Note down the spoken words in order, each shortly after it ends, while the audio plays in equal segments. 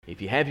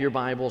If you have your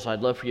Bibles,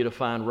 I'd love for you to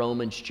find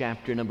Romans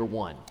chapter number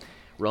 1.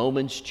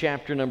 Romans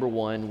chapter number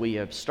 1. We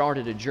have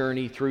started a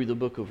journey through the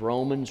book of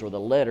Romans, or the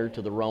letter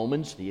to the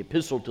Romans, the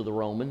epistle to the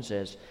Romans,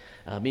 as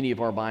many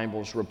of our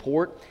Bibles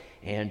report.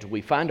 And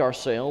we find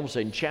ourselves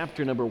in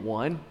chapter number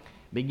 1,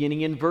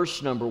 beginning in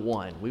verse number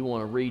 1. We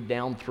want to read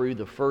down through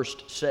the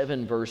first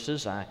 7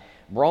 verses. I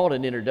brought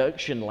an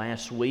introduction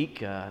last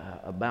week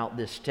about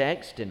this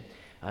text, and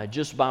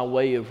just by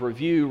way of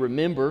review,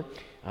 remember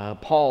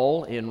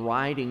Paul, in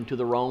writing to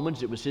the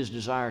Romans, it was his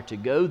desire to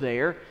go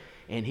there,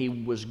 and he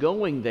was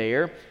going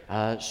there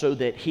so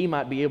that he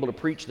might be able to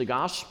preach the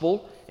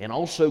gospel and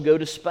also go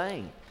to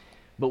Spain.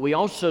 But we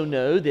also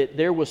know that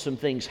there was some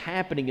things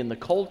happening in the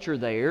culture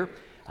there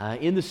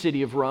in the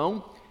city of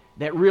Rome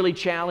that really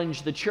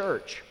challenged the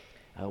church.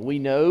 We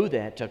know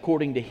that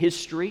according to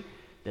history,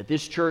 that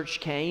this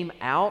church came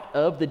out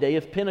of the day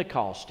of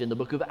Pentecost in the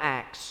book of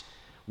Acts,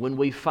 when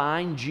we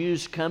find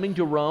Jews coming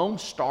to Rome,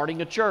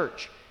 starting a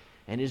church.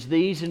 And as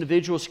these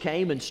individuals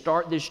came and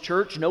start this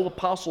church, no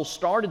apostle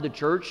started the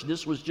church.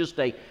 This was just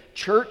a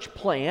church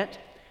plant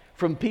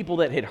from people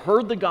that had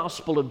heard the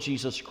gospel of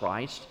Jesus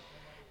Christ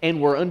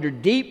and were under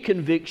deep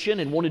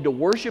conviction and wanted to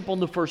worship on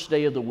the first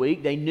day of the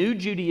week. They knew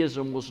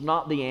Judaism was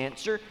not the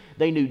answer.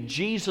 They knew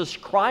Jesus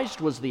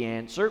Christ was the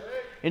answer.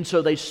 And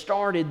so they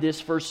started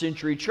this first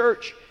century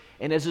church.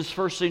 And as this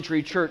first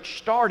century church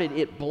started,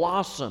 it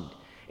blossomed.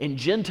 And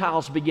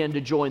Gentiles began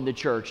to join the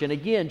church. And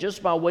again,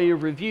 just by way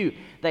of review,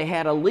 they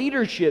had a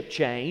leadership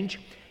change.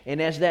 And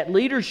as that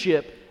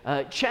leadership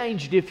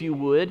changed, if you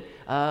would,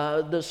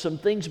 some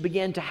things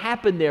began to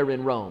happen there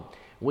in Rome.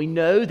 We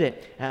know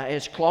that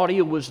as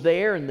Claudius was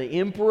there and the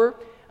emperor,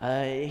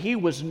 he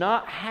was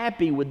not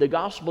happy with the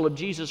gospel of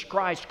Jesus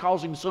Christ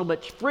causing so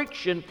much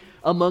friction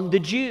among the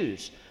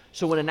Jews.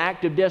 So in an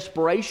act of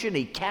desperation,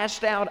 he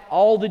cast out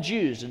all the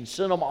Jews and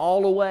sent them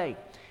all away.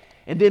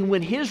 And then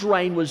when his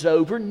reign was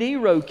over,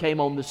 Nero came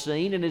on the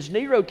scene. And as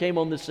Nero came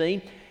on the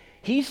scene,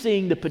 he's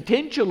seeing the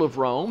potential of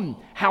Rome,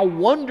 how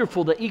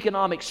wonderful the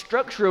economic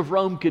structure of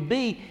Rome could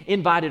be,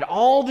 invited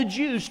all the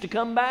Jews to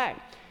come back.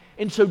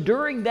 And so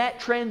during that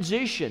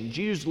transition,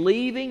 Jews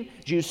leaving,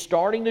 Jews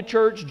starting the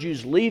church,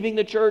 Jews leaving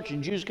the church,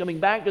 and Jews coming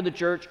back to the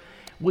church,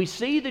 we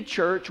see the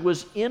church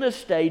was in a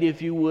state,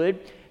 if you would,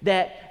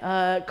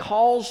 that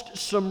caused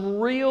some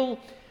real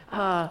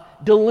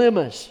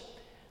dilemmas.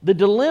 The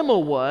dilemma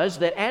was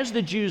that as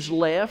the Jews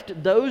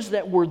left, those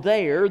that were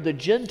there, the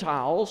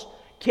Gentiles,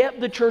 kept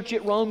the church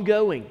at Rome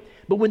going.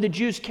 But when the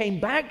Jews came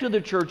back to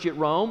the church at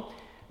Rome,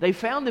 they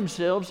found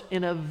themselves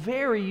in a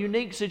very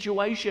unique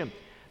situation.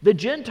 The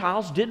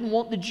Gentiles didn't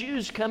want the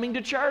Jews coming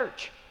to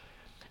church.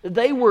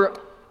 They were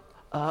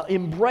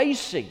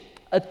embracing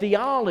a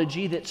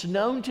theology that's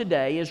known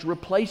today as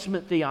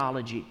replacement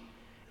theology.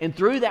 And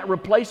through that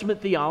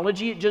replacement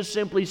theology, it just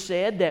simply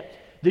said that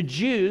the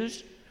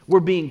Jews were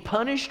being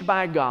punished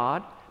by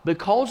God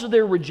because of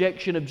their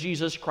rejection of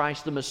Jesus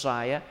Christ the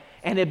Messiah,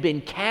 and had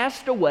been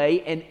cast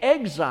away and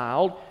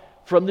exiled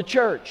from the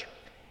church.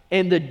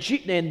 And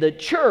the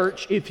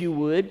church, if you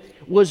would,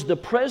 was the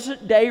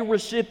present day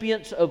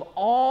recipients of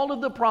all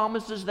of the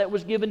promises that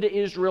was given to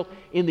Israel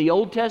in the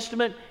Old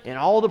Testament, and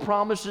all the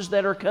promises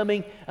that are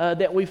coming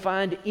that we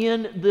find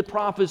in the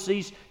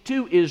prophecies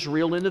to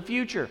Israel in the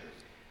future.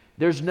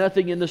 There's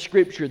nothing in the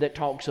Scripture that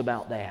talks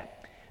about that.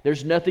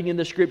 There's nothing in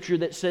the Scripture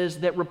that says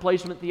that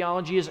replacement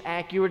theology is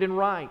accurate and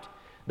right.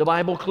 The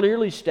Bible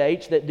clearly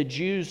states that the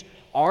Jews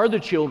are the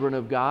children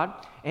of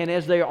God, and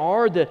as they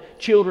are the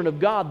children of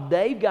God,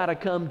 they've got to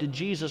come to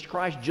Jesus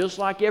Christ just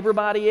like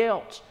everybody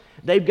else.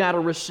 They've got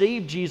to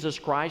receive Jesus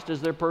Christ as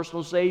their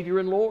personal Savior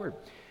and Lord.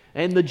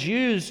 And the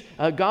Jews,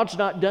 God's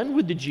not done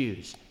with the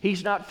Jews.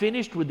 He's not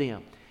finished with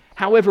them.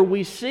 However,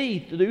 we see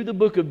through the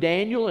book of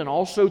Daniel and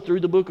also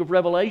through the book of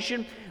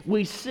Revelation,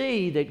 we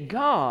see that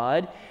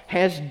God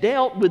has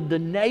dealt with the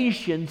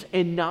nations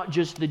and not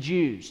just the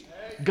Jews.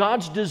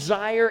 God's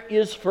desire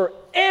is for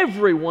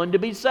everyone to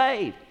be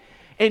saved.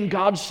 And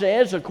God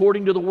says,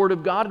 according to the Word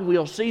of God, and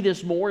we'll see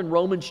this more in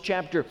Romans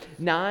chapter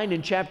 9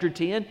 and chapter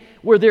 10,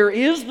 where there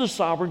is the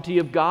sovereignty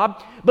of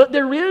God, but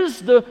there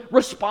is the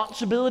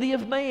responsibility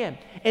of man.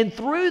 And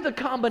through the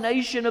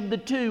combination of the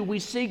two, we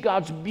see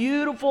God's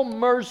beautiful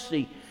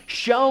mercy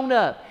shown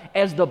up.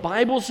 As the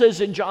Bible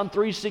says in John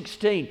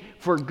 3:16,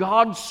 "For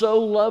God so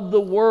loved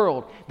the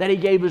world that He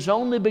gave His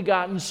only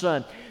begotten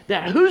Son,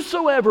 that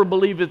whosoever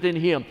believeth in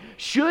Him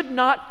should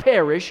not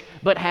perish,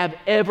 but have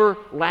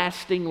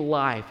everlasting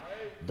life."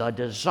 The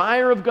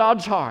desire of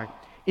God's heart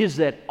is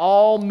that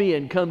all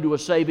men come to a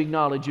saving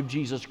knowledge of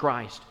Jesus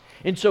Christ.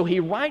 And so he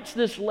writes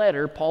this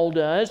letter, Paul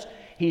does.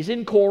 He's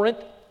in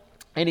Corinth,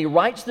 and he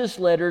writes this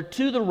letter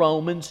to the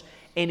Romans,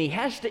 and he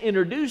has to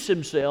introduce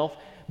himself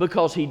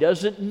because he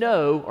doesn't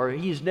know, or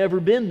he's never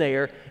been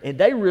there, and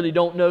they really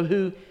don't know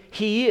who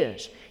he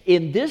is.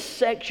 In this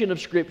section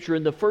of Scripture,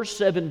 in the first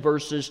 7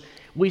 verses,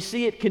 we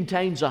see it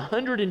contains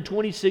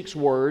 126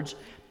 words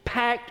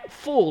packed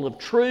full of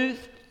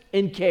truth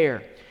and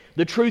care.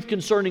 The truth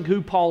concerning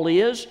who Paul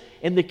is,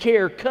 and the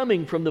care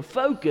coming from the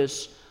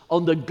focus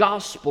on the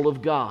gospel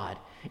of God.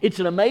 It's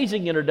an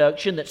amazing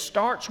introduction that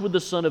starts with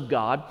the Son of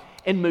God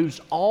and moves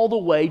all the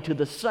way to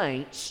the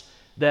saints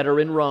that are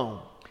in Rome.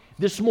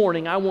 This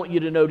morning, I want you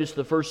to notice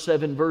the first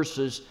 7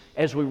 verses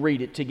as we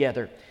read it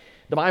together.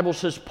 The Bible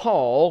says,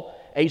 Paul,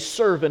 a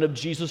servant of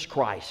Jesus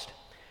Christ,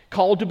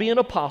 called to be an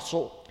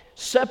apostle,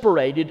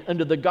 separated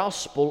unto the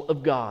gospel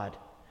of God,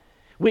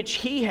 which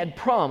he had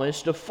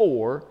promised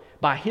afore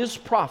by his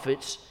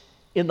prophets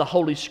in the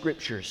Holy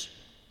Scriptures,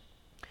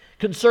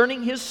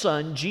 concerning his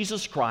Son,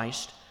 Jesus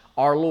Christ,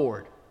 our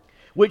Lord,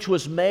 which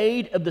was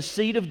made of the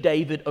seed of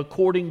David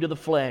according to the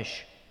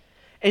flesh,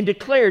 and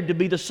declared to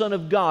be the Son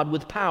of God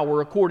with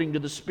power according to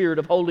the Spirit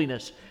of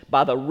holiness,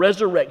 by the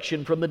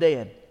resurrection from the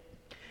dead,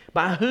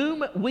 by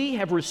whom we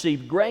have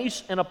received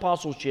grace and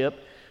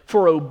apostleship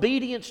for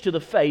obedience to the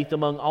faith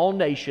among all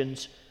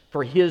nations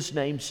for His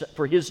name,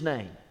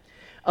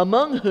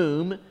 among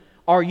whom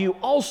are you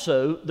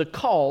also the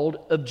called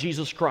of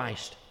Jesus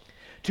Christ.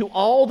 To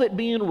all that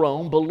be in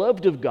Rome,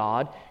 beloved of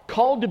God,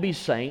 called to be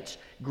saints,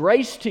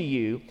 grace to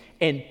you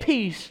and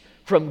peace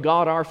from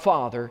God our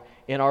Father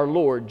and our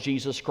Lord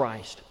Jesus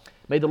Christ.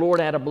 May the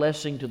Lord add a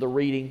blessing to the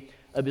reading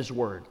of His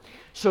Word.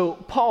 So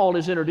Paul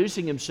is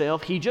introducing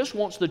himself. He just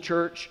wants the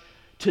church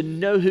to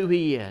know who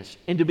he is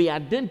and to be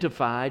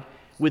identified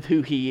with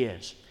who he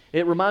is.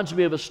 It reminds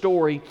me of a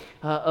story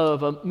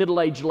of a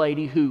middle-aged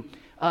lady who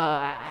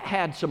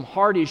had some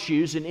heart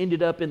issues and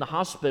ended up in the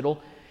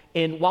hospital.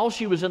 And while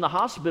she was in the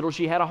hospital,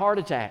 she had a heart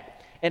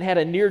attack and had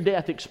a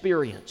near-death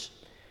experience.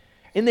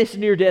 In this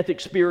near-death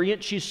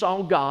experience, she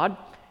saw God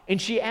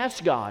and she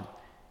asked God,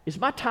 "Is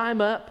my time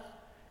up?"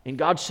 And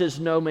God says,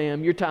 "No,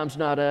 ma'am, your time's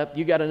not up.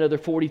 You got another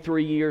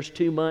 43 years,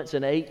 2 months,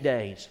 and 8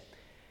 days.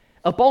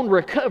 Upon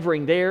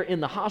recovering there in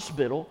the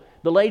hospital,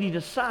 the lady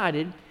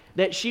decided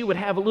that she would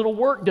have a little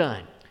work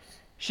done.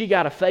 She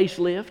got a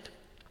facelift,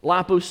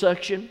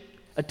 liposuction,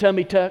 a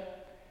tummy tuck.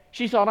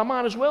 She thought, I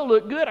might as well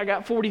look good. I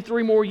got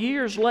 43 more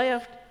years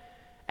left.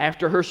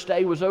 After her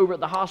stay was over at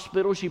the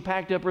hospital, she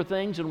packed up her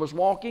things and was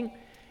walking.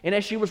 And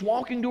as she was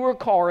walking to her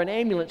car, an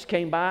ambulance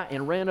came by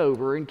and ran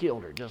over her and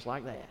killed her, just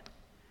like that.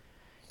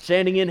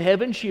 Standing in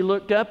heaven, she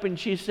looked up and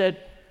she said,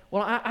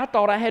 "Well, I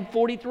thought I had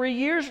 43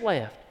 years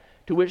left."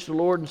 To which the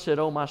Lord said,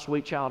 "Oh, my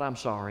sweet child, I'm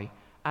sorry.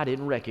 I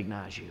didn't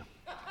recognize you."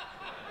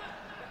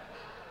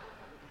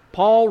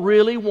 Paul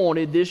really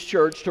wanted this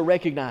church to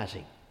recognize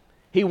him.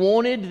 He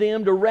wanted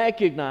them to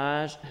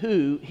recognize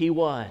who he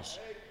was.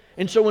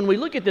 And so when we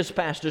look at this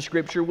passage of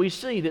Scripture, we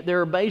see that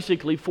there are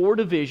basically 4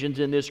 divisions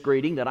in this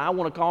greeting that I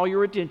want to call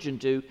your attention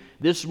to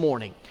this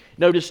morning.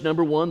 Notice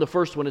number 1, the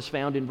first one is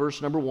found in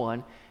verse number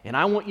 1, and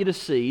I want you to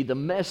see the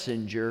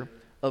messenger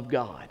of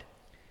God.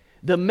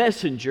 The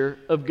messenger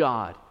of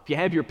God. If you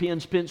have your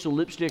pens, pencil,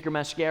 lipstick, or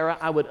mascara,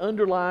 I would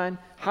underline,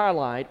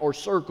 highlight, or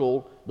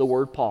circle the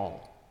word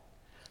Paul.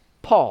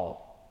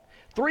 Paul.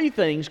 3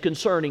 things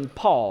concerning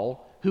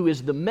Paul, who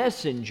is the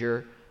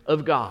messenger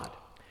of God.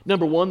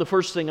 Number 1, the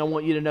first thing I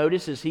want you to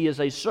notice is he is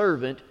a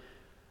servant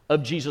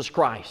of Jesus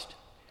Christ.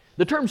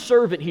 The term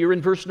servant here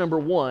in verse number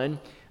 1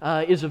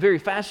 is a very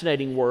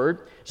fascinating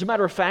word. As a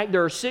matter of fact,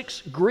 there are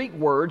 6 Greek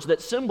words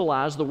that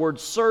symbolize the word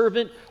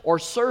servant or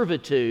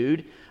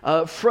servitude.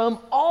 From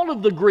all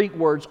of the Greek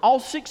words, all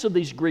 6 of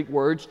these Greek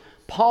words,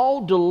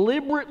 Paul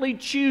deliberately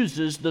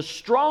chooses the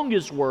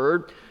strongest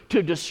word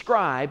to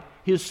describe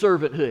his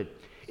servanthood.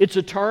 It's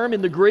a term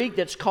in the Greek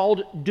that's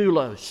called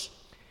doulos.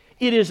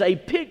 It is a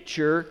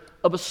picture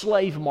of a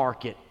slave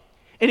market.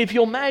 And if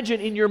you'll imagine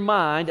in your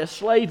mind a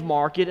slave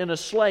market and a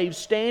slave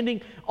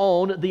standing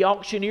on the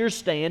auctioneer's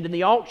stand and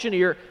the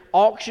auctioneer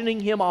auctioning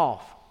him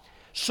off.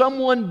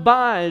 Someone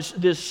buys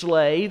this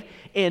slave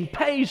and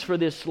pays for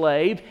this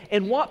slave,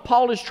 and what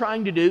Paul is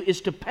trying to do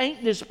is to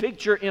paint this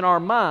picture in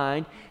our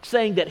mind,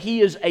 saying that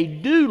he is a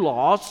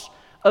doulos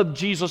of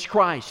Jesus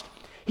Christ.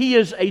 He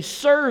is a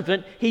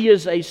servant, he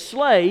is a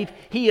slave,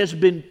 he has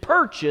been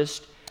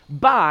purchased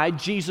by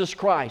Jesus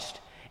Christ.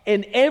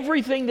 And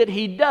everything that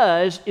he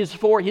does is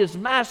for his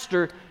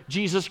master,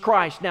 Jesus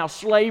Christ. Now,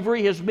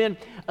 slavery has been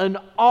an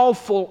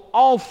awful,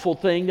 awful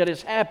thing that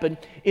has happened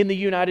in the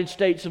United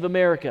States of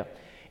America.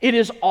 It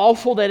is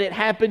awful that it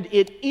happened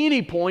at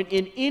any point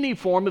in any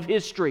form of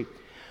history.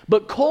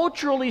 But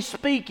culturally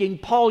speaking,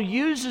 Paul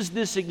uses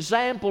this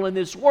example in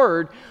this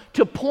word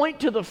to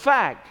point to the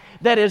fact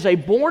that as a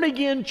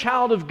born-again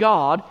child of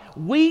God,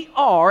 we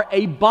are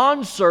a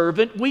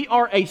bondservant, we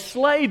are a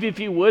slave, if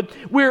you would.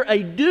 We're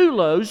a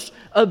doulos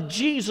of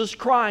Jesus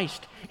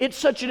Christ. It's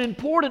such an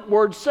important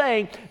word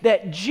saying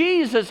that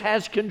Jesus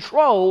has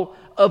control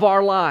of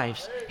our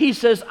lives. He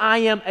says, I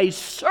am a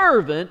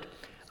servant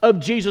of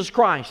Jesus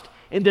Christ.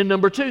 And then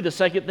number 2, the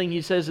second thing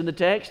he says in the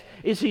text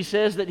is he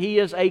says that he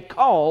is a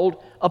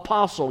called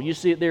apostle. You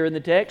see it there in the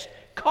text.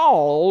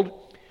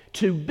 Called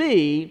to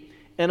be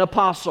an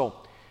apostle.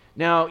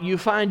 Now, you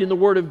find in the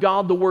Word of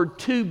God the word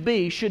to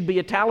be should be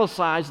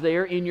italicized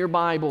there in your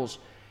Bibles.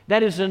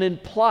 That is an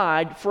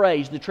implied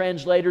phrase. The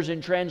translators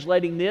in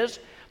translating this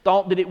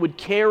thought that it would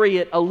carry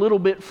it a little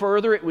bit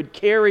further. It would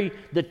carry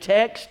the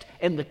text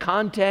and the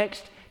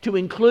context to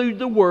include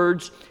the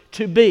words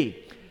to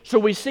be. So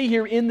we see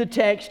here in the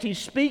text, he's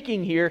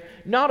speaking here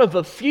not of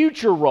a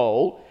future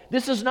role.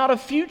 This is not a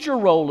future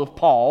role of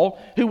Paul,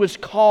 who was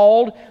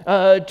called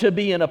to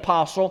be an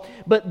apostle,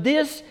 but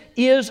this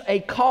is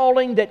a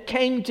calling that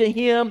came to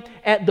him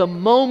at the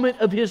moment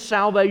of his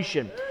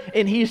salvation.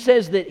 And he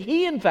says that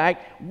he, in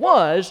fact,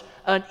 was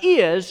and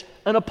is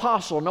an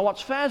apostle. Now,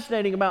 what's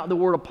fascinating about the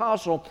word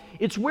apostle,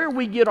 it's where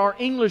we get our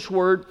English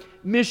word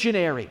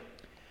missionary.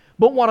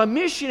 But what a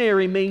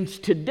missionary means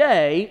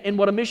today and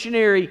what a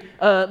missionary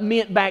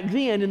meant back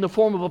then in the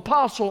form of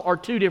apostle are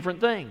two different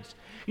things.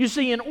 You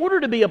see, in order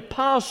to be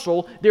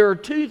apostle, there are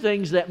two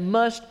things that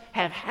must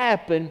have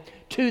happened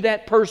to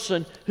that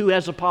person who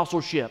has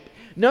apostleship.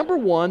 Number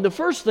one, the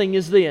first thing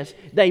is this: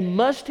 they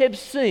must have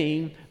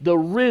seen the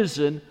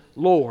risen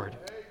Lord.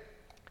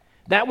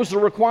 That was the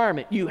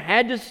requirement. You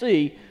had to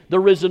see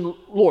the risen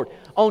Lord.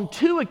 On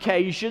two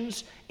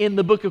occasions in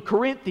the book of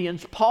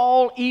Corinthians,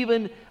 Paul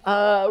even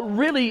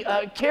really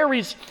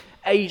carries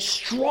a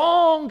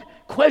strong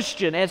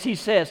question as he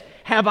says,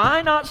 "Have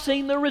I not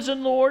seen the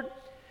risen Lord?"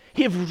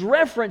 His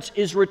reference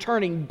is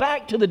returning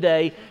back to the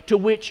day to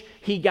which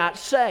he got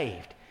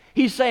saved.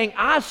 He's saying,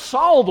 I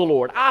saw the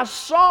Lord. I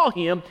saw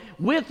Him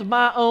with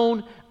my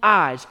own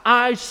eyes.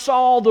 I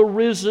saw the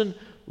risen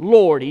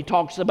Lord. He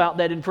talks about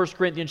that in 1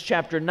 Corinthians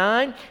chapter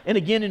 9 and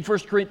again in 1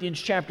 Corinthians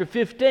chapter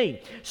 15.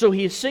 So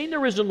he has seen the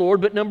risen Lord,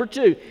 but number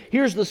two,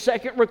 here's the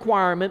second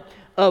requirement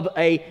of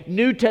a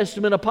New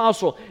Testament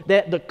apostle,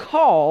 that the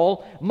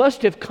call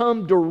must have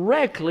come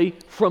directly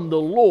from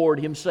the Lord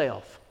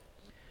Himself.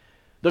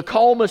 The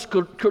call must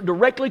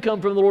directly come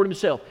from the Lord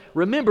Himself.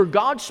 Remember,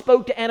 God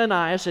spoke to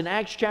Ananias in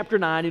Acts chapter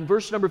 9 in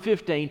verse number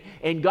 15,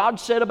 and God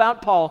said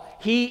about Paul,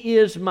 "He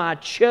is my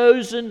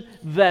chosen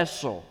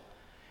vessel."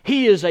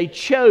 He is a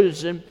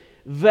chosen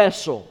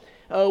vessel.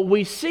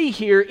 We see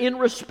here in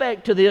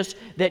respect to this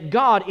that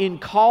God, in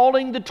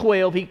calling the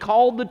 12, He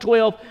called the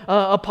 12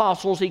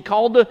 apostles, He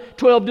called the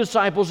 12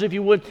 disciples, if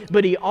you would,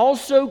 but He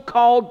also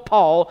called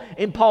Paul,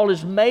 and Paul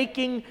is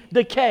making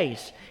the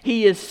case.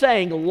 He is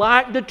saying,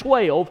 like the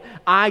 12,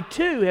 I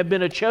too have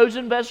been a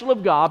chosen vessel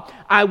of God.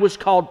 I was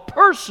called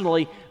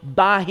personally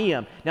by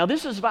Him. Now,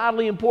 this is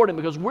vitally important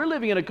because we're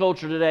living in a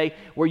culture today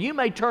where you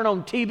may turn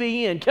on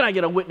TBN, can I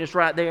get a witness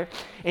right there?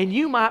 And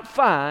you might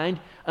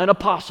find an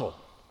apostle.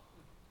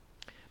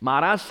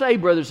 Might I say,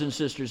 brothers and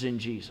sisters in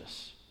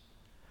Jesus,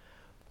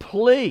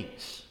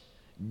 please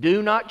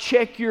do not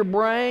check your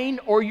brain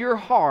or your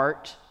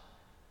heart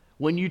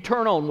when you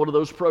turn on one of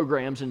those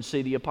programs and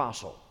see the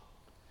apostle.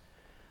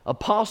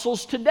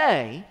 Apostles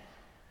today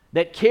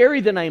that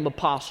carry the name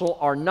apostle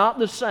are not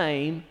the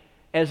same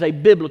as a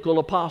biblical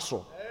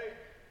apostle.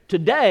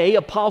 Today,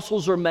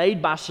 apostles are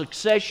made by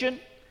succession,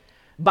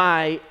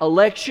 by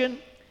election,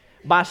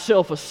 by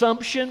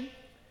self-assumption,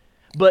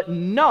 but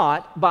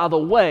not by the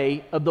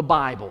way of the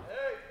Bible.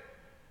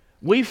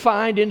 We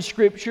find in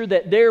Scripture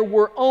that there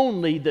were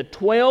only the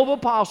 12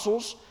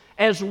 apostles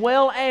as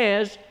well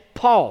as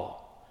Paul.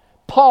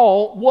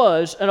 Paul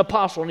was an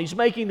apostle, and he's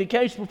making the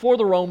case before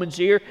the Romans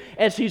here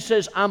as he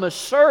says, I'm a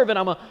servant,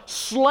 I'm a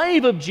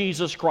slave of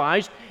Jesus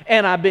Christ,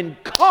 and I've been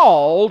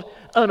called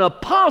an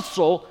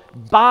apostle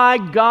by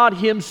God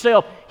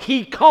Himself.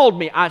 He called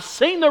me. I've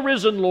seen the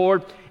risen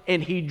Lord,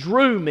 and He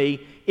drew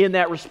me in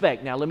that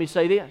respect. Now, let me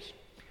say this.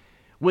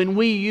 When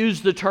we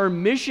use the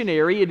term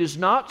missionary, it is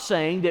not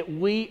saying that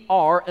we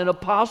are an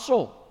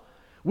apostle.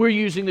 We're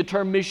using the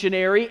term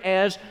missionary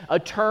as a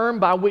term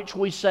by which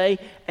we say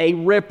a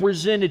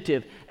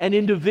representative, an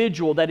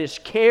individual that is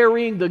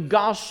carrying the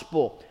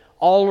gospel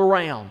all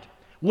around.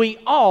 We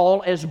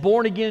all, as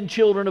born-again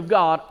children of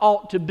God,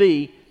 ought to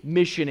be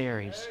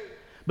missionaries.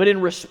 But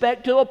in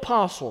respect to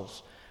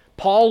apostles,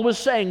 Paul was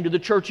saying to the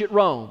church at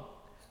Rome,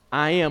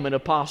 I am an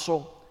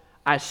apostle.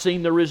 I've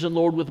seen the risen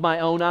Lord with my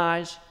own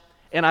eyes,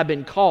 and I've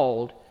been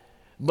called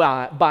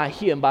by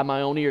Him, by my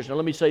own ears. Now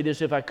let me say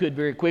this, if I could,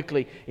 very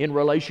quickly in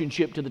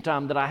relationship to the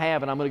time that I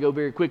have, and I'm going to go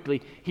very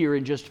quickly here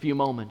in just a few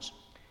moments.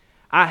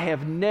 I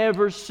have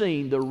never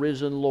seen the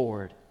risen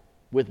Lord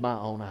with my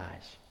own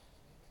eyes.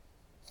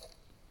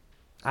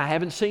 I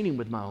haven't seen Him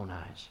with my own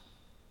eyes.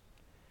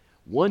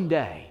 One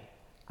day,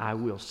 I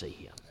will see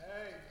Him.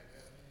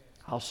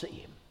 I'll see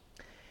Him.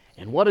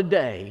 And what a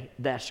day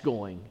that's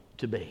going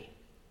to be.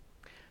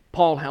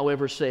 Paul,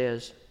 however,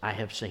 says, I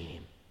have seen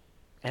Him,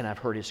 and I've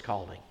heard His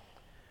calling.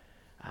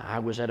 I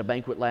was at a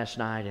banquet last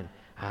night, and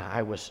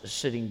I was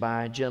sitting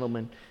by a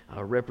gentleman,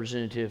 a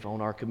representative on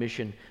our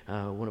commission,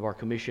 one of our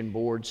commission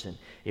boards, and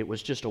it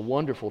was just a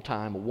wonderful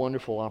time, a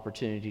wonderful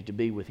opportunity to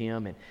be with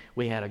him, and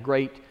we had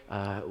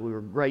we were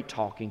great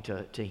talking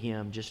to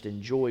him, just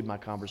enjoyed my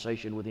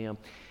conversation with him.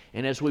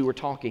 And as we were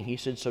talking, he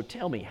said, so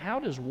tell me, how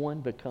does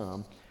one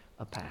become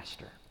a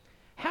pastor?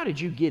 How did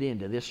you get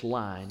into this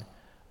line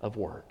of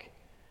work?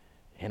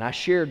 And I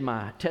shared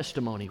my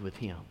testimony with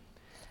him,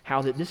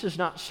 how that this is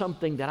not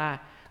something that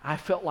I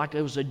felt like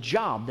it was a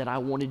job that I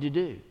wanted to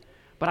do.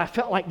 But I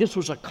felt like this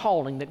was a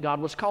calling that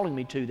God was calling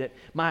me to, that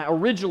my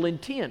original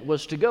intent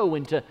was to go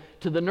into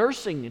the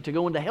nursing, to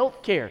go into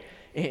health care.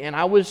 And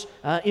I was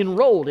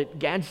enrolled at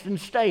Gadsden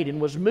State and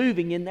was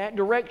moving in that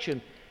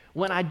direction.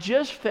 when I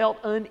just felt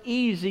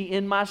uneasy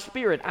in my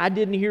spirit. I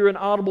didn't hear an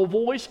audible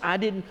voice.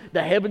 The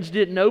heavens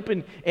didn't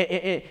open,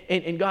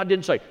 and God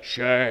didn't say,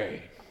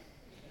 Shay,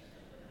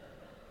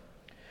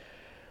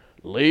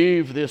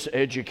 leave this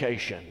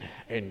education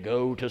and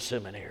go to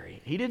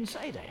seminary. He didn't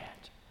say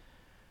that.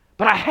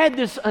 But I had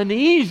this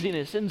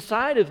uneasiness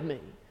inside of me,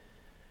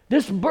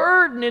 this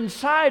burden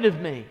inside of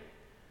me.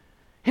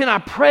 And I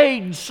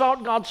prayed and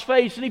sought God's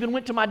face and even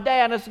went to my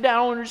dad and I said, Dad, I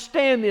don't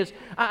understand this.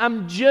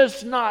 I'm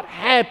just not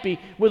happy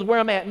with where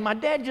I'm at. And my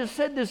dad just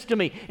said this to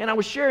me, and I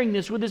was sharing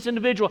this with this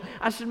individual.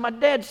 I said, my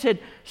dad said,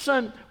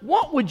 son,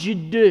 what would you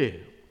do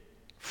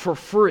for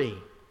free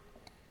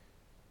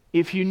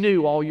if you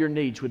knew all your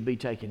needs would be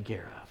taken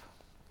care of?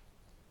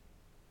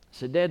 I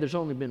said, Dad, there's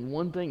only been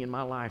one thing in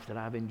my life that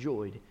I've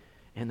enjoyed,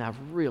 and I've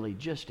really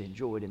just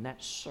enjoyed, and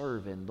that's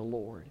serving the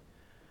Lord.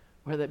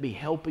 Whether that be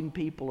helping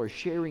people or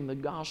sharing the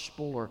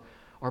gospel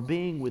or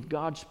being with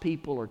God's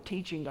people or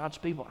teaching God's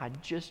people,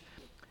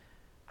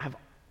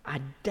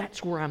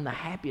 that's where I'm the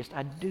happiest.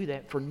 I'd do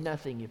that for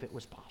nothing if it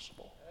was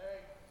possible.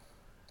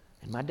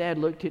 And my dad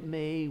looked at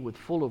me with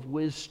full of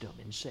wisdom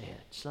and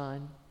said,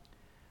 son,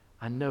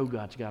 I know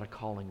God's got a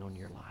calling on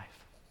your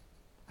life.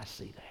 I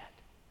see that.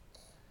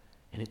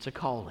 And it's a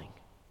calling.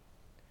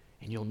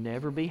 And you'll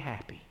never be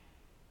happy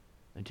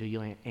until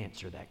you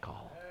answer that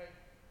call.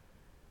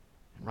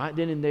 And right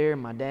then and there,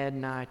 my dad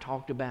and I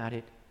talked about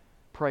it,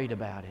 prayed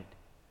about it.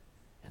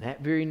 And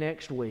that very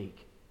next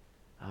week,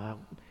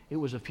 it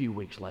was a few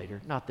weeks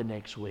later, not the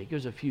next week, it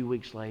was a few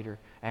weeks later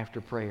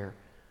after prayer,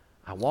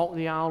 I walked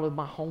the aisle of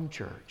my home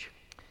church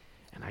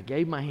and I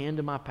gave my hand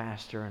to my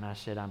pastor and I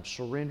said, I'm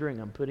surrendering,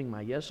 I'm putting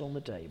my yes on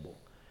the table.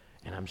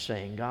 And I'm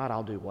saying, God,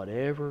 I'll do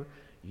whatever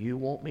you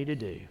want me to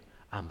do.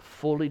 I'm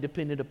fully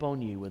dependent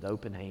upon you with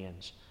open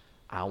hands.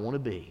 I want to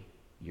be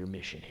your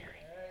missionary.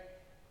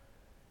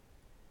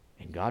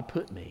 And God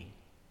put me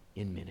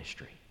in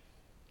ministry.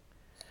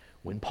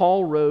 When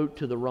Paul wrote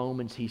to the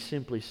Romans, he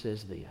simply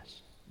says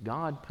this: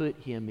 God put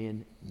him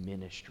in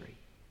ministry.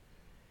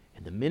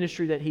 And the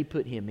ministry that he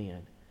put him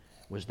in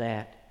was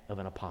that of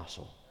an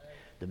apostle.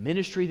 The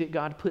ministry that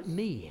God put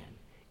me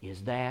in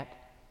is that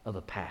of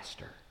a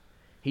pastor.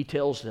 He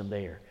tells them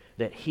there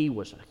that he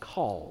was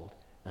called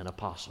an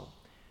apostle.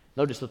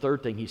 Notice the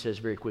third thing he says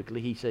very quickly.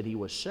 He said he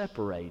was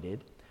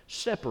separated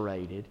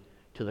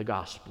to the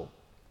gospel.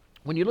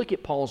 When you look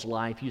at Paul's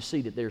life, you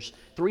see that there's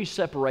 3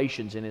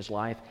 separations in his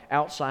life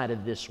outside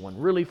of this one.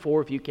 Really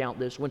 4 if you count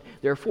this one.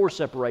 There are 4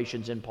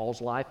 separations in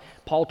Paul's life.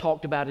 Paul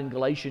talked about in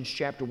Galatians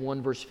chapter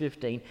 1 verse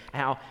 15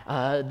 how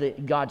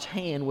God's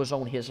hand was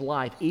on his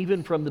life.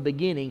 Even from the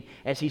beginning,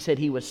 as he said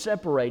he was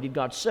separated,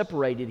 God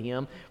separated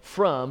him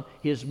from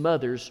his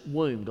mother's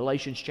womb.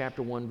 Galatians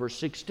chapter 1 verse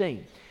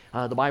 16.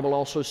 The Bible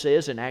also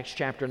says in Acts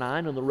chapter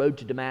 9 on the road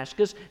to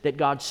Damascus that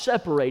God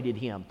separated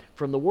him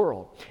from the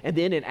world. And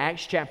then in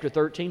Acts chapter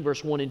 13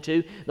 verse 1 and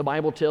 2, the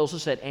Bible tells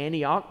us at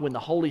Antioch when the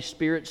Holy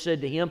Spirit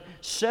said to him,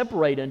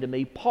 separate unto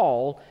me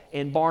Paul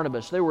and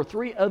Barnabas. There were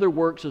 3 other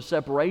works of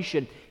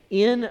separation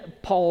in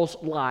Paul's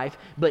life,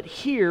 but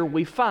here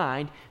we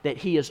find that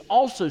he is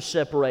also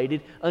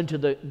separated unto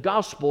the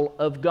gospel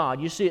of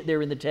God. You see it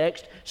there in the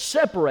text,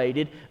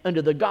 separated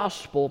unto the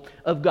gospel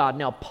of God.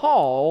 Now,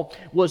 Paul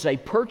was a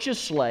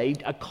purchased slave,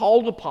 a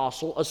called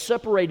apostle, a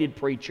separated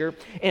preacher,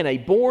 and a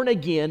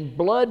born-again,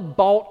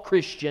 blood-bought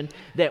Christian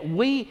that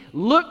we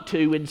look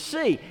to and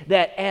see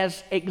that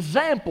as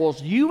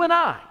examples, you and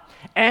I,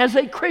 as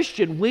a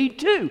Christian, we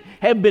too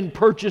have been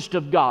purchased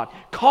of God,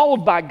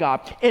 called by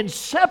God, and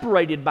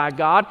separated by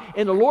God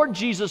in the Lord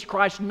Jesus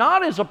Christ,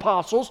 not as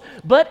apostles,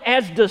 but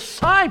as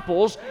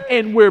disciples,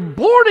 and we're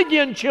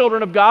born-again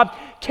children of God,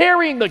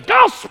 carrying the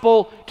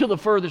gospel to the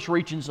furthest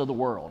reaches of the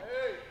world.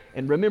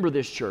 And remember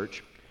this,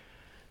 church,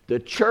 the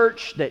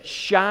church that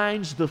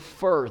shines the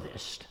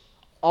furthest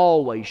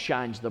always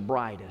shines the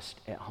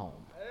brightest at home.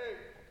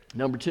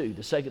 Number 2,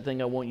 the second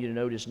thing I want you to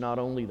notice, not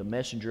only the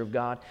messenger of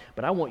God,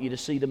 but I want you to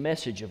see the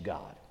message of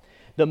God.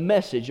 The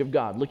message of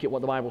God. Look at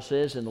what the Bible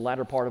says in the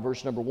latter part of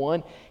verse number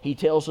 1. He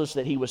tells us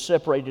that he was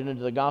separated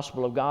into the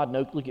gospel of God.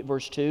 Look at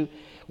verse 2.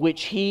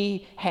 Which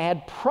he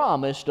had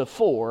promised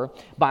afore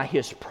by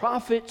his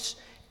prophets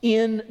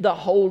in the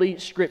Holy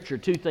Scripture.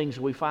 2 things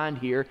we find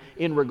here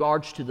in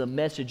regards to the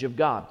message of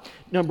God.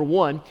 Number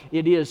 1,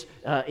 it is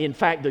in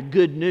fact the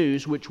good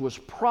news which was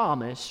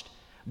promised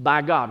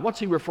by God. What's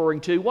he referring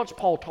to? What's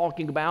Paul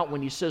talking about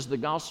when he says the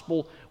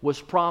gospel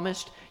was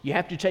promised? You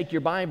have to take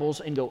your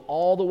Bibles and go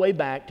all the way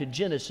back to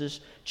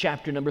Genesis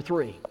chapter number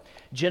 3.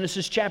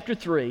 Genesis chapter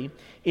 3,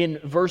 in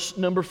verse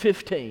number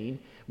 15,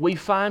 we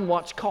find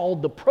what's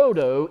called the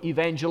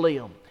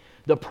proto-evangelium.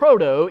 The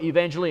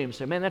proto-evangelium.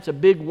 Say, man, that's a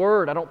big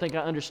word. I don't think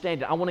I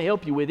understand it. I want to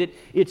help you with it.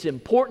 It's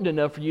important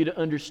enough for you to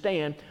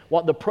understand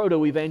what the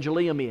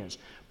proto-evangelium is.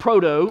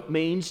 Proto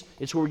means,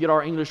 it's where we get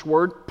our English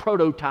word,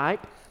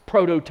 prototype.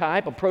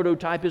 prototype. A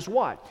prototype is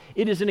what?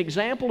 It is an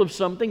example of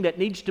something that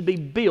needs to be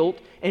built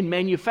and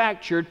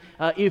manufactured,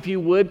 if you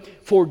would,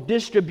 for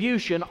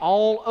distribution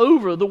all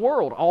over the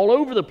world, all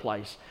over the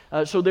place.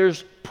 So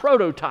there's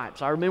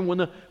prototypes. I remember when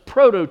the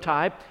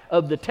prototype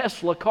of the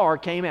Tesla car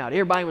came out.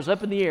 Everybody was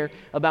up in the air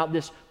about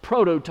this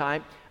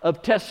prototype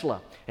of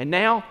Tesla. And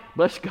now,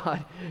 bless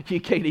God,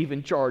 you can't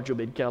even charge them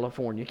in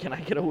California. Can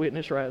I get a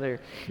witness right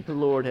there?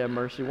 Lord have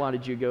mercy. Why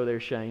did you go there,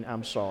 Shane?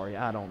 I'm sorry.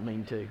 I don't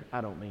mean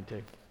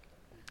to.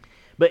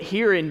 But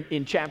here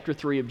in chapter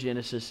 3 of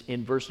Genesis,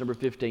 in verse number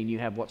 15, you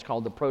have what's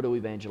called the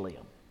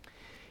proto-evangelium.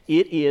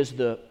 It is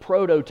the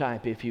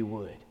prototype, if you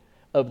would,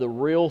 of the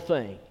real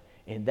thing.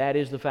 And that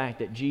is the fact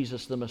that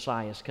Jesus the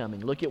Messiah is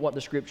coming. Look at what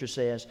the Scripture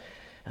says.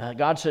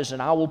 God says,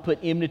 "And I will put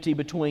enmity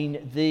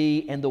between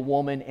thee and the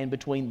woman, and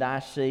between thy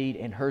seed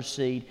and her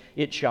seed.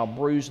 It shall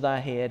bruise thy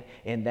head,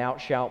 and thou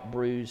shalt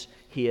bruise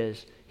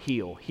his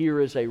heel."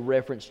 Here is a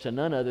reference to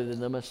none other than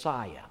the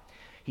Messiah.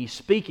 He's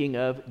speaking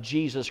of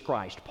Jesus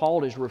Christ.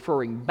 Paul is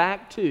referring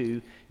back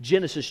to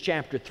Genesis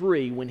chapter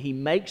 3 when he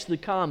makes the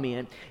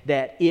comment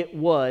that it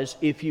was,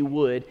 if you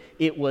would,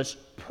 it was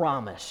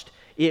promised.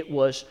 It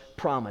was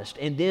promised.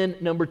 And then,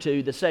 number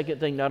 2, the second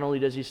thing, not only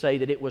does he say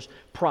that it was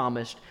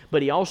promised,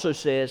 but he also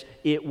says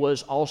it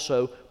was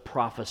also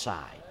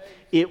prophesied.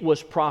 It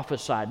was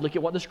prophesied. Look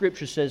at what the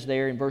Scripture says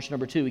there in verse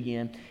number 2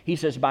 again. He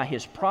says, "By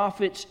his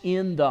prophets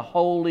in the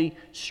Holy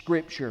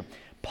Scripture."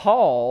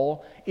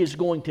 Paul is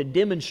going to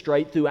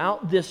demonstrate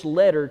throughout this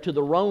letter to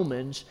the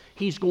Romans,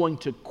 he's going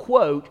to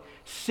quote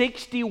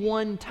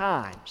 61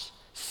 times.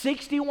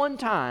 61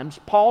 times,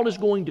 Paul is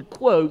going to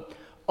quote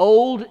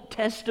Old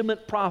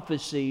Testament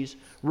prophecies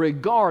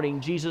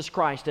regarding Jesus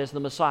Christ as the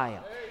Messiah.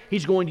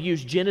 He's going to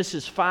use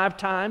Genesis 5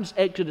 times,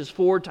 Exodus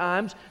 4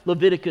 times,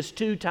 Leviticus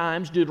 2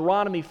 times,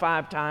 Deuteronomy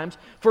 5 times,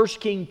 1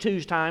 Kings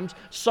 2 times,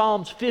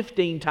 Psalms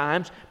 15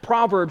 times,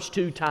 Proverbs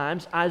 2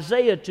 times,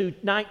 Isaiah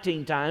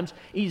 19 times,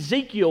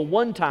 Ezekiel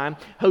 1 time,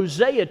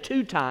 Hosea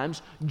 2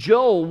 times,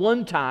 Joel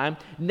 1 time,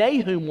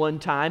 Nahum 1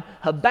 time,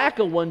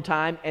 Habakkuk 1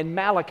 time, and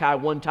Malachi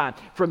 1 time.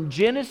 From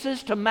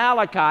Genesis to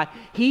Malachi,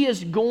 he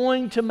is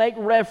going to make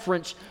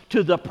reference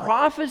to the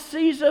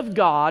prophecies of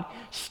God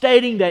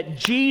stating that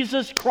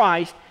Jesus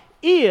Christ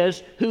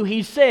is who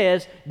He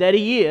says that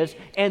He is,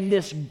 and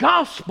this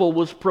gospel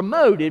was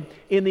promoted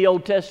in the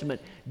Old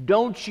Testament.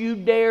 Don't you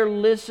dare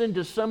listen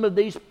to some of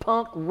these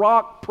punk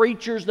rock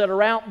preachers that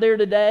are out there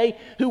today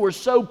who are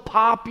so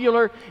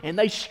popular and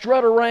they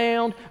strut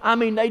around. I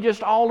mean, they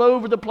just all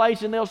over the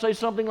place, and they'll say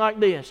something like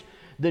this: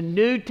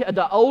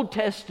 the Old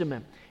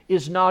Testament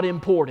is not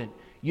important.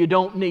 You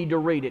don't need to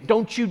read it.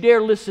 Don't you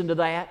dare listen to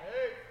that.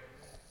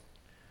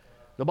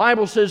 The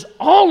Bible says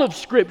all of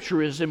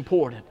Scripture is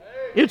important.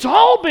 It's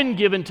all been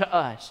given to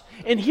us.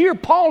 And here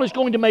Paul is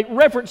going to make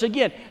reference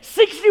again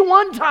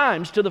 61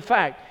 times to the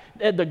fact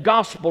that the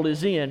gospel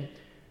is in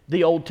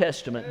the Old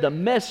Testament, the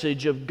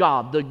message of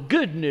God, the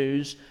good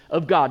news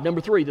of God.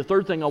 Number 3, the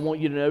third thing I want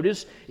you to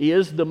notice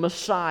is the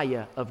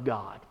Messiah of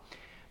God.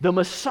 The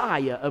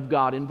Messiah of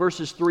God. In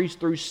verses 3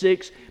 through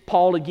 6,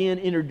 Paul again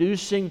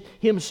introducing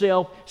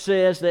himself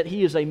says that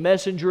he is a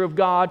messenger of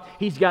God.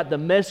 He's got the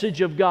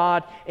message of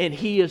God, and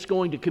he is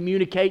going to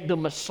communicate the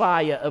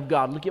Messiah of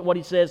God. Look at what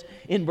he says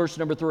in verse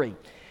number 3.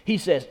 He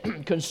says,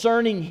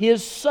 "Concerning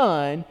His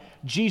Son,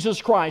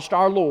 Jesus Christ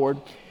our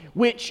Lord,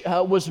 which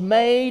was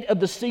made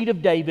of the seed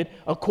of David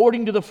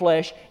according to the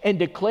flesh, and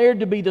declared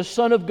to be the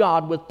Son of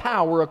God with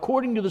power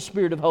according to the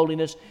Spirit of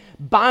holiness,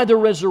 by the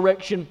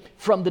resurrection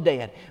from the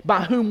dead, by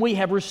whom we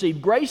have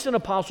received grace and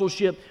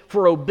apostleship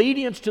for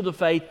obedience to the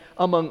faith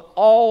among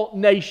all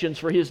nations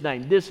for His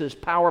name." This is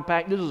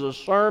power-packed. This is a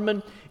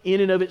sermon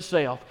in and of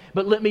itself.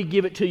 But let me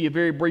give it to you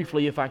very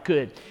briefly if I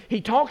could. He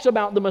talks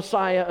about the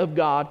Messiah of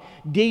God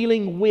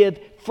dealing with,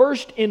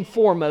 first and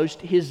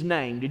foremost, His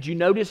name. Did you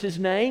notice His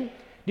name?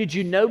 Did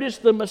you notice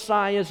the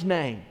Messiah's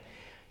name?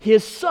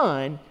 His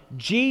Son,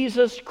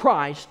 Jesus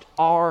Christ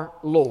our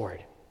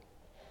Lord.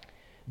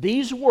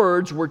 These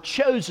words were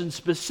chosen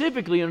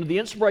specifically under the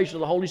inspiration of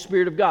the Holy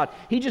Spirit of God.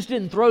 He just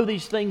didn't throw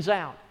these things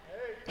out.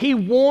 He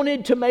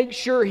wanted to make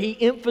sure he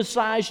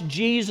emphasized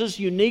Jesus'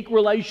 unique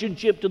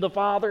relationship to the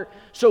Father,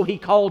 so he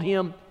called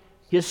Him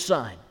His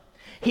Son.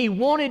 He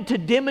wanted to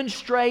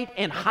demonstrate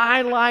and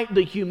highlight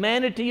the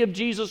humanity of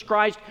Jesus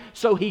Christ,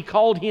 so he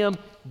called Him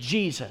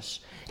Jesus.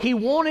 He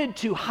wanted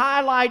to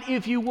highlight,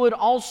 if you would,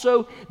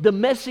 also the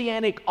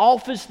messianic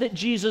office that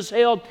Jesus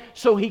held,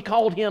 so he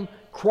called Him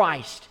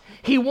Christ.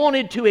 He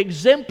wanted to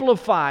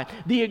exemplify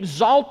the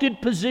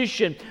exalted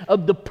position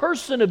of the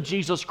person of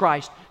Jesus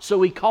Christ,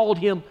 so he called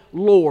Him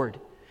Lord.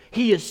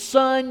 He is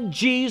Son,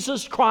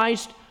 Jesus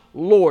Christ,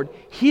 Lord.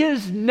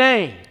 His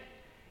name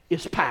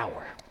is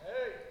power.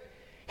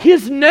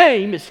 His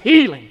name is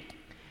healing.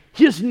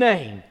 His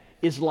name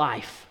is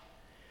life.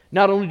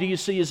 Not only do you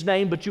see His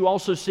name, but you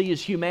also see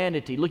His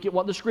humanity. Look at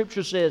what the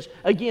Scripture says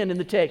again in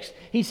the text.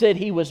 He said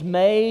He was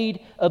made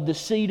of the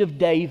seed of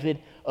David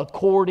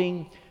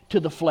according to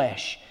the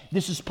flesh.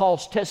 This is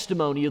Paul's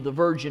testimony of the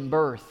virgin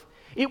birth.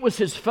 It was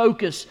his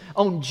focus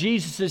on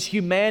Jesus'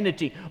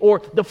 humanity,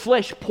 or the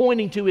flesh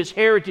pointing to his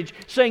heritage,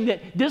 saying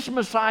that this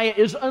Messiah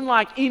is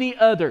unlike any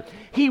other.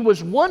 He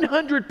was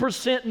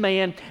 100%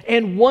 man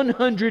and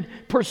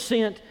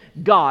 100%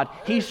 God.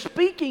 He's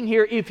speaking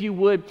here, if you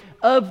would,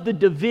 of the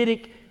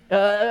Davidic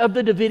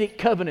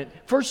covenant.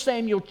 2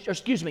 Samuel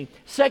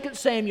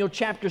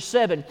chapter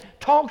 7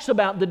 talks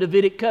about the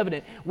Davidic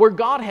covenant, where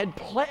God had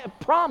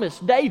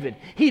promised David,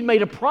 He'd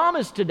made a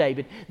promise to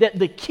David that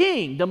the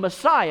king, the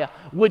Messiah,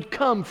 would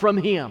come from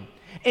him.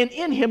 And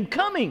in him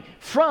coming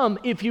from,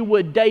 if you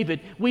would, David,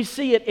 we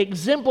see it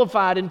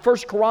exemplified in 1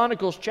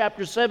 Chronicles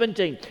chapter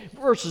 17,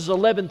 verses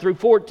 11 through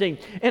 14.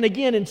 And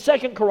again in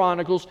 2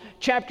 Chronicles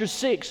chapter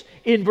 6,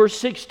 in verse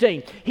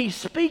 16. He's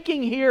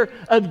speaking here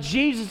of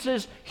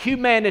Jesus'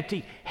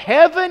 humanity.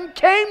 Heaven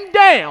came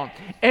down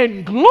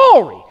and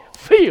glory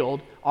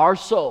filled our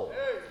soul.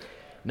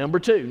 Number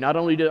three, not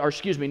only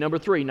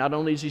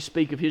does he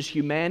speak of his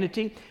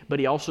humanity, but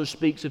he also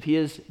speaks of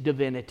his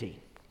divinity.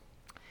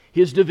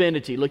 His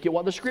divinity. Look at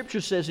what the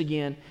Scripture says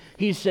again.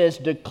 He says,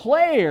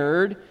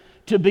 declared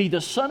to be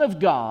the Son of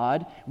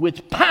God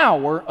with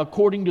power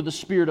according to the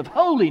Spirit of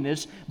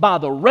holiness by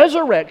the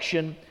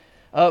resurrection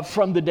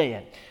from the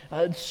dead.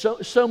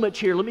 So much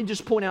here. Let me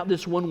just point out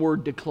this one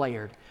word,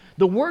 declared.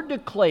 The word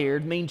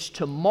declared means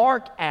to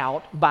mark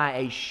out by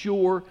a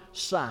sure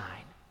sign.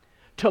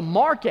 To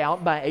mark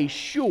out by a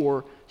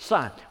sure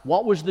sign.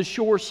 What was the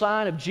sure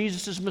sign of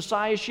Jesus'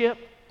 Messiahship?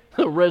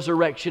 The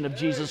resurrection of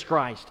Jesus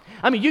Christ.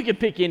 I mean, you could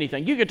pick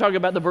anything. You could talk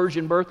about the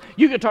virgin birth.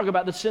 You could talk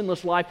about the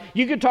sinless life.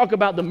 You could talk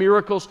about the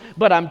miracles.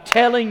 But I'm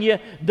telling you,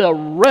 the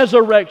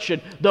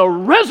resurrection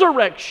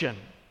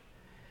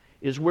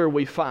is where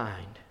we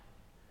find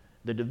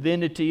the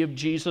divinity of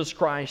Jesus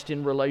Christ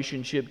in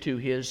relationship to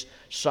His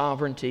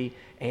sovereignty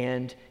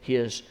and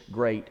His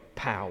great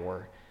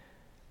power.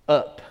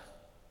 Up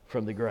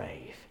from the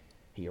grave,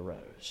 He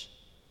arose.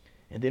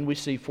 And then we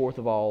see, fourth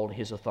of all,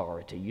 His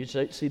authority. You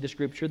see the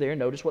Scripture there.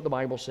 Notice what the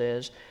Bible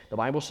says. The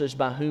Bible says,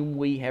 by whom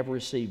we have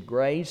received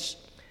grace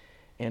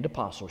and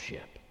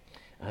apostleship.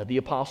 The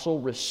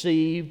apostle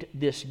received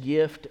this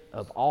gift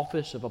of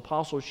office of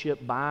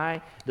apostleship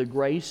by the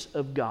grace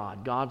of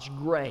God. God's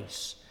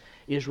grace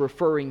is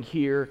referring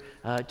here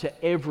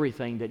to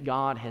everything that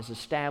God has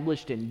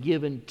established and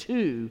given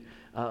to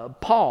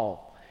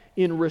Paul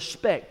in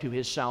respect to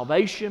his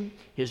salvation,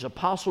 his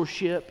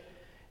apostleship,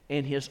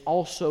 and his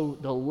also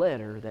the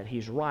letter that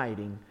he's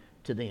writing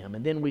to them.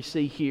 And then we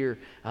see here,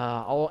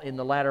 all in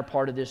the latter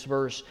part of this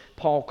verse,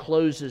 Paul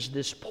closes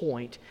this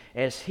point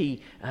as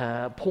he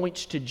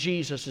points to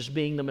Jesus as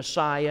being the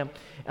Messiah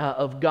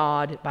of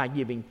God by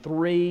giving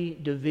three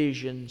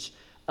divisions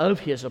of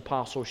his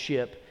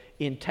apostleship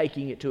in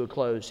taking it to a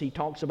close. He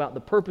talks about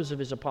the purpose of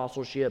his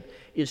apostleship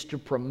is to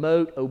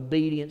promote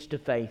obedience to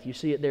faith. You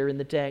see it there in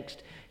the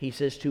text. He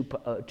says to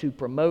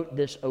promote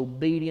this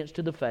obedience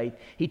to the faith.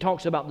 He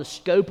talks about the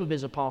scope of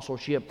his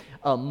apostleship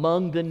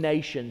among the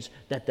nations,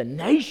 that the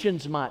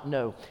nations might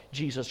know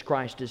Jesus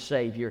Christ as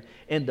Savior,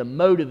 and the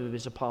motive of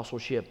his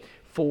apostleship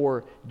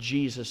for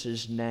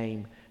Jesus'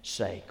 name's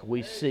sake.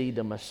 We see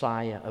the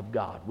Messiah of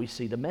God. We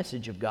see the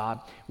message of God.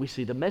 We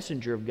see the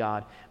messenger of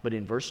God. But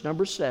in verse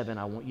number 7,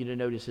 I want you to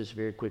notice this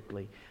very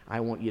quickly. I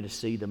want you to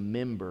see the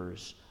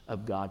members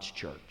of God's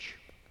church.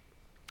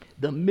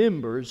 The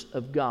members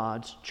of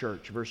God's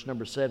church. Verse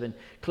number 7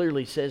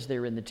 clearly says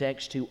there in the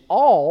text, to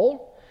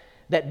all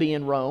that be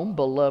in Rome,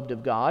 beloved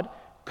of God,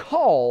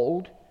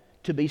 called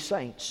to be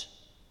saints.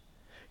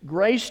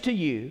 Grace to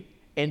you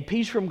and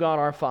peace from God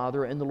our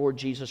Father and the Lord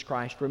Jesus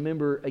Christ.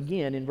 Remember,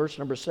 again, in verse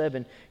number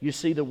 7, you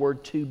see the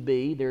word to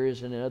be. There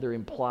is another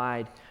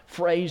implied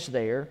phrase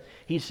there.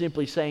 He's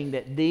simply saying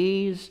that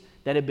these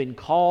that have been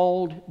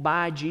called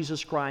by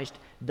Jesus Christ,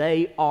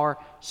 they are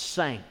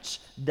saints.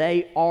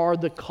 They are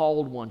the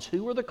called ones.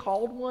 Who are the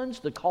called ones?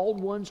 The called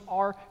ones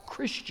are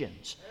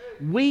Christians.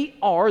 We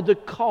are the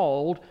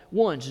called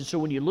ones. And so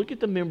when you look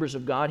at the members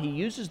of God, he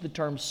uses the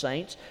term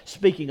saints,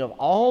 speaking of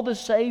all the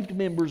saved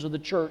members of the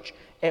church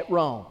at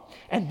Rome.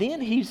 And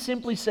then he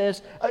simply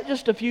says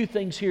just a few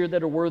things here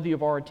that are worthy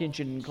of our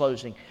attention in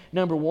closing.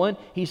 Number one,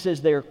 he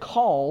says they're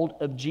called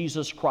of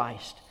Jesus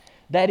Christ.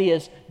 That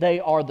is, they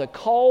are the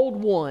called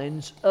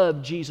ones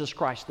of Jesus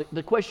Christ.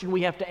 The question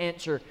we have to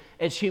answer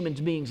as human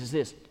beings is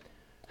this: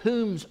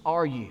 whom's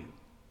are you?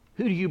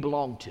 Who do you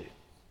belong to?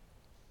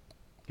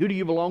 Who do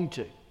you belong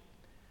to?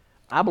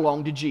 I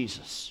belong to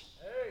Jesus.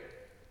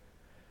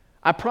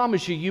 I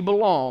promise you, you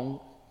belong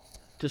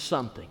to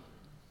something.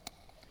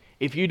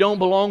 If you don't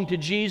belong to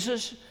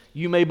Jesus,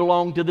 you may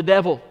belong to the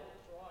devil,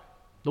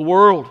 the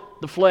world,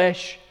 the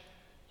flesh.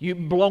 You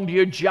belong to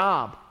your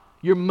job,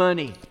 your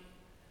money.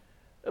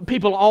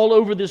 People all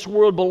over this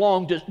world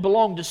belong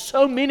to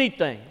so many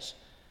things.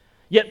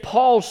 Yet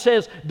Paul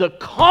says the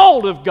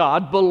called of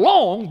God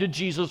belong to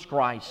Jesus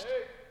Christ.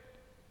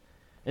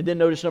 And then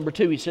notice number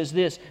 2, he says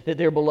this, that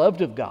they're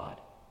beloved of God.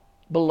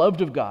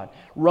 Beloved of God.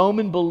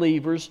 Roman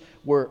believers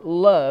were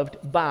loved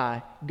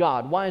by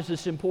God. Why is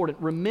this important?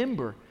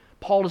 Remember,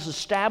 Paul is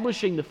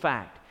establishing the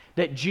fact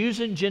that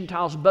Jews and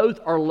Gentiles both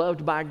are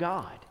loved by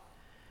God.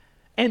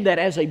 And that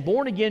as a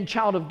born-again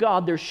child of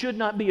God, there should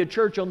not be a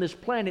church on this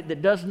planet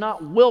that does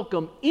not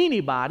welcome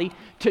anybody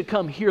to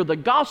come hear the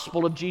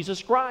gospel of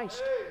Jesus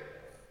Christ.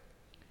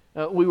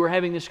 We were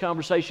having this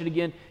conversation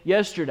again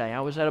yesterday.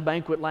 I was at a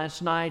banquet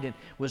last night and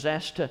was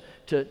asked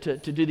to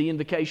do the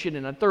invocation,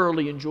 and I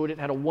thoroughly enjoyed it.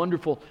 Had a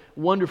wonderful,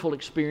 wonderful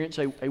experience,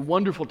 a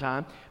wonderful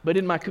time. But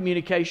in my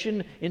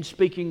communication, in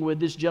speaking with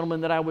this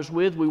gentleman that I was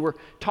with, we were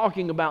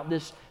talking about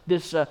this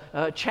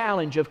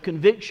challenge of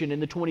conviction in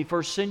the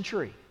 21st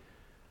century.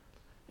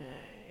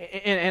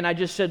 And I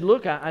just said,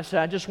 look, I said,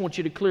 I just want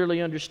you to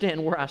clearly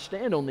understand where I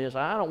stand on this.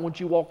 I don't want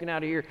you walking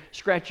out of here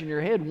scratching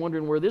your head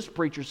wondering where this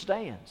preacher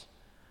stands.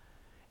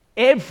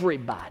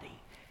 Everybody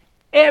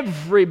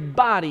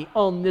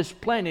on this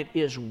planet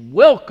is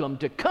welcome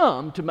to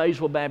come to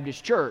Maysville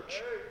Baptist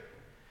Church.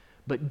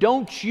 But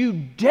don't you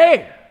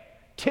dare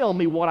tell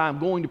me what I'm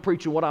going to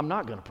preach and what I'm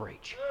not going to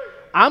preach.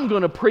 I'm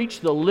going to preach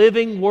the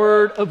living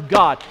Word of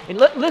God. And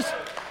listen,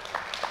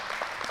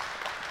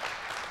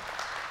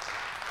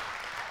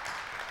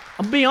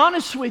 I'll be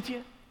honest with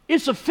you,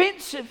 it's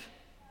offensive.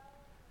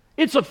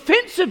 It's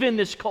offensive in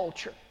this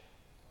culture.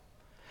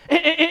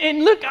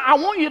 And look, I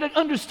want you to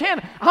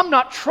understand, I'm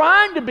not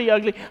trying to be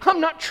ugly. I'm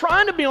not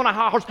trying to be on a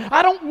high horse.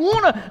 I don't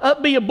want to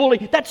be a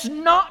bully. That's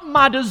not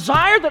my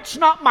desire. That's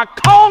not my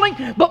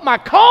calling. But my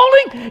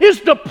calling is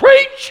to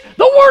preach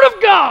the Word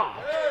of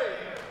God.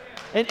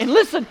 And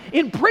listen,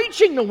 in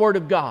preaching the Word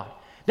of God,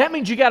 that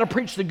means you got to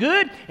preach the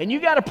good and you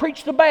got to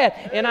preach the bad.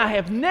 And I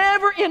have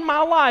never in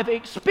my life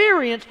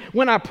experienced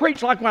when I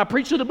preach, like when I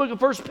preach through the book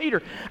of 1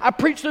 Peter. I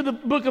preach through the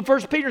book of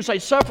 1 Peter and say,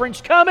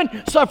 suffering's coming,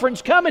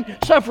 suffering's coming,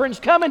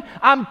 suffering's coming.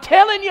 I'm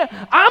telling you,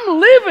 I'm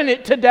living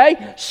it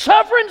today.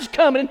 Suffering's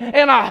coming,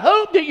 and I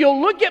hope that you'll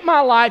look at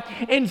my life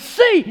and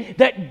see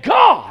that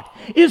God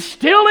is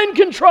still in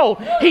control.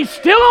 He's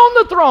still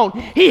on the throne.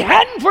 He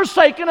hadn't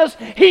forsaken us.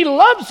 He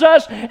loves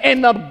us,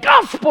 and the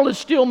gospel is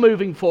still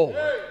moving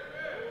forward.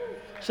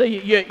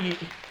 See,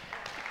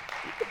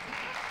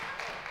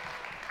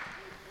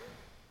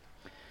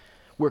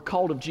 we're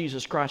called of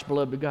Jesus Christ,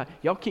 beloved of God.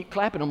 Y'all keep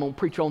clapping. I'm going to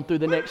preach on through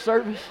the next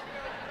service.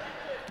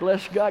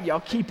 Bless God. Y'all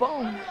keep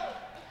on.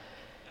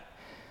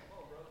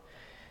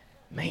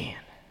 Man,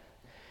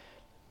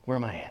 where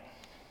am I at?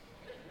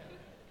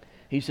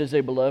 He says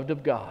they're beloved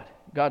of God.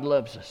 God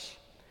loves us.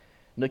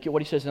 Look at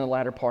what he says in the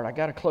latter part. I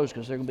got to close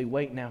because they're going to be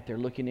waiting out there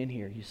looking in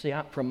here. You see,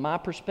 from my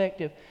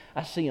perspective,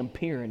 I see them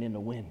peering in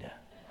the window.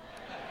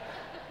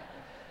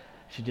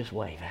 Should just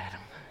wave at them.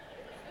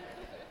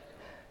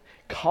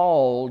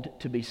 Called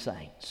to be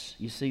saints.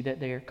 You see that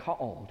there?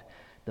 Called.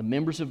 The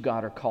members of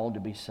God are called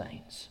to be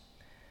saints.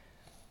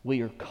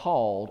 We are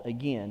called,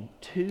 again,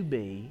 to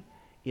be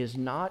is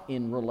not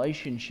in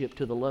relationship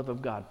to the love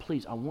of God.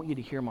 Please, I want you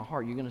to hear my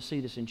heart. You're going to see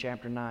this in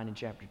chapter 9 and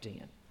chapter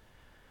 10.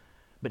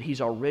 But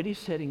he's already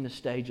setting the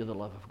stage of the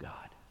love of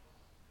God.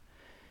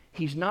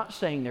 He's not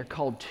saying they're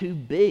called to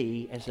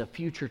be as a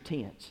future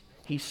tense.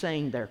 He's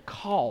saying they're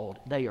called.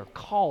 They are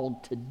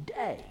called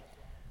today.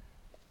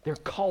 They're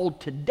called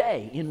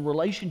today in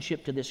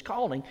relationship to this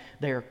calling.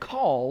 They are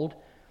called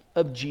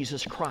of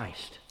Jesus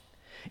Christ.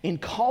 In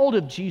called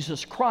of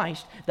Jesus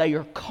Christ, they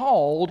are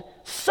called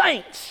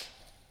saints.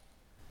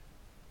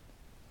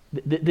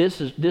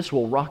 This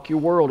will rock your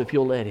world if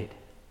you'll let it.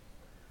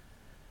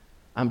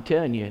 I'm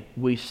telling you,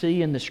 we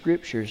see in the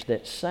Scriptures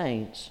that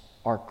saints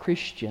are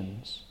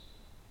Christians.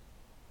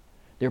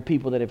 They're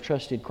people that have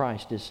trusted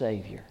Christ as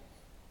Savior.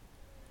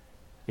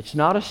 It's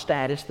not a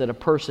status that a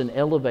person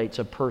elevates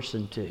a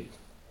person to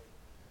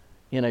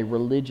in a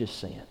religious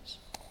sense.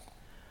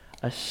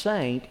 A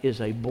saint is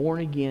a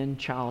born-again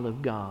child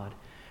of God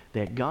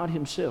that God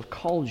Himself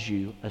calls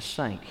you a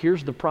saint.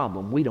 Here's the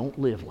problem. We don't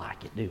live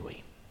like it, do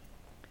we?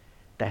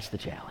 That's the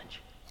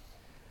challenge.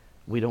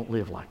 We don't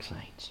live like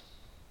saints.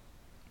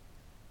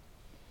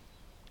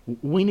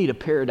 We need a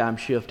paradigm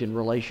shift in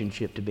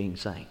relationship to being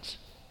saints.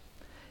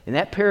 And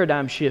that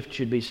paradigm shift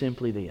should be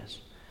simply this: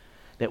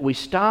 that we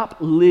stop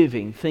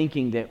living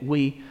thinking that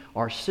we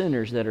are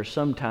sinners that are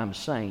sometimes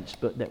saints,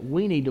 but that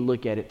we need to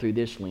look at it through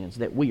this lens,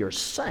 that we are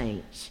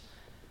saints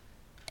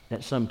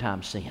that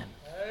sometimes sin.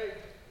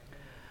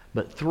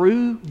 But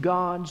through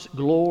God's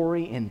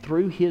glory and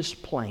through His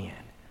plan,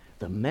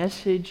 the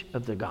message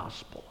of the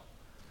gospel,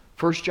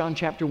 1 John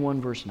chapter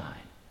 1, verse 9,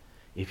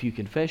 if you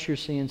confess your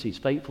sins, He's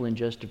faithful and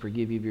just to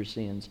forgive you of your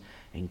sins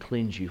and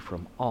cleanse you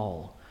from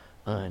all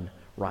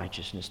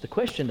unrighteousness. The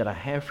question that I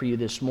have for you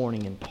this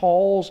morning in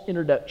Paul's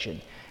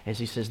introduction, as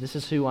he says, this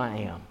is who I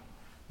am.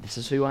 This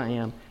is who I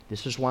am.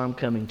 This is why I'm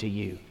coming to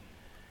you.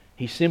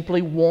 He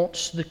simply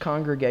wants the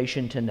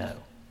congregation to know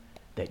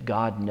that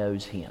God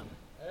knows him.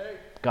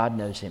 God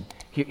knows him.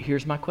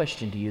 Here's my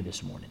question to you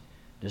this morning.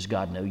 Does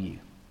God know you?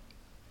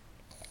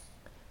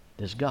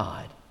 Does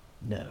God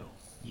know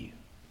you?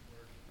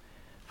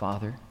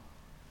 Father,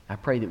 I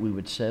pray that we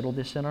would settle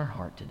this in our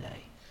heart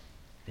today,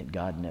 that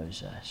God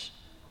knows us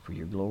for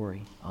your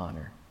glory,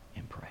 honor,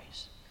 and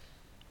praise.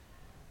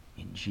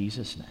 In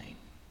Jesus' name,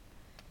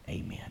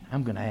 amen.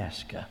 I'm going to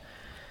ask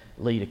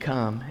Lee to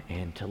come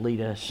and to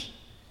lead us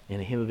in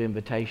a hymn of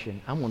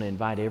invitation, I want to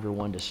invite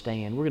everyone to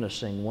stand. We're going to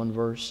sing one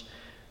verse,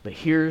 but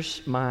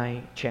here's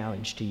my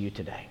challenge to you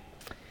today.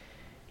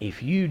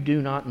 If you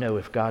do not know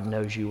if God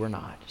knows you or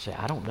not, say,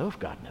 I don't know if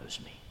God knows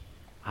me.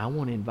 I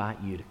want to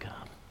invite you to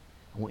come.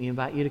 I want to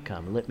invite you to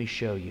come and let me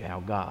show you how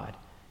God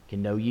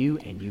can know you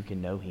and you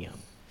can know Him.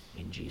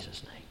 In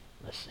Jesus' name,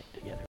 let's sing together.